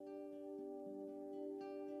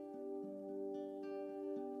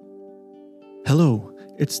Hello,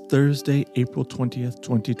 it's Thursday, April 20th,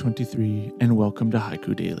 2023, and welcome to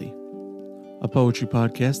Haiku Daily, a poetry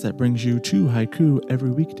podcast that brings you 2 haiku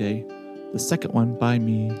every weekday, the second one by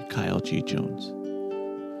me, Kyle G. Jones.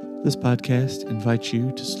 This podcast invites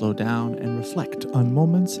you to slow down and reflect on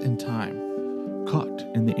moments in time, caught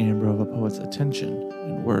in the amber of a poet's attention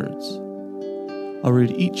and words. I'll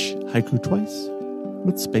read each haiku twice,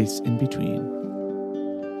 with space in between.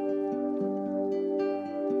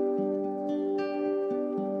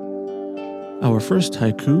 Our first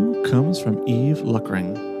haiku comes from Eve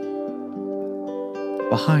Luckring.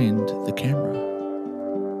 Behind the camera,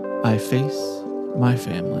 I face my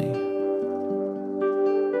family.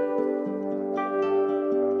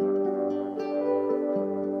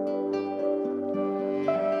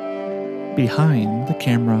 Behind the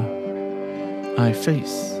camera, I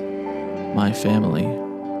face my family.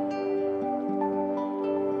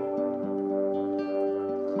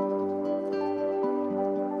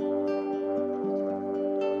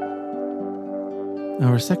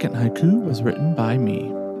 Our second haiku was written by me.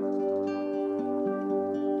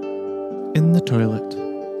 In the toilet,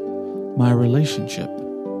 my relationship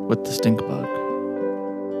with the stink bug.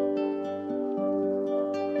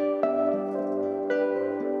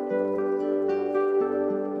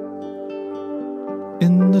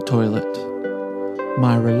 In the toilet,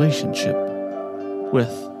 my relationship with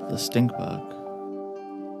the stink bug.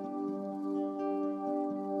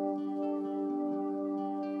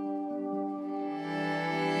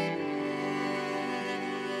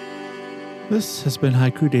 This has been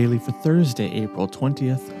Haiku Daily for Thursday, April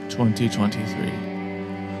 20th,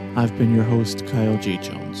 2023. I've been your host, Kyle G.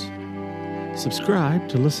 Jones. Subscribe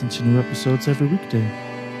to listen to new episodes every weekday.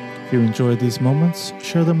 If you enjoyed these moments,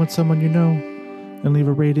 share them with someone you know, and leave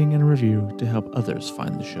a rating and a review to help others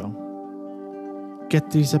find the show.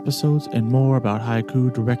 Get these episodes and more about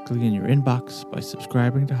haiku directly in your inbox by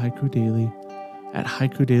subscribing to Haiku Daily at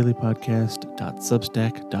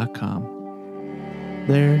haikudailypodcast.substack.com.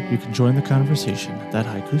 There, you can join the conversation that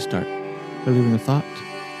haiku start by leaving a thought,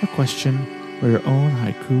 a question, or your own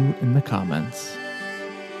haiku in the comments.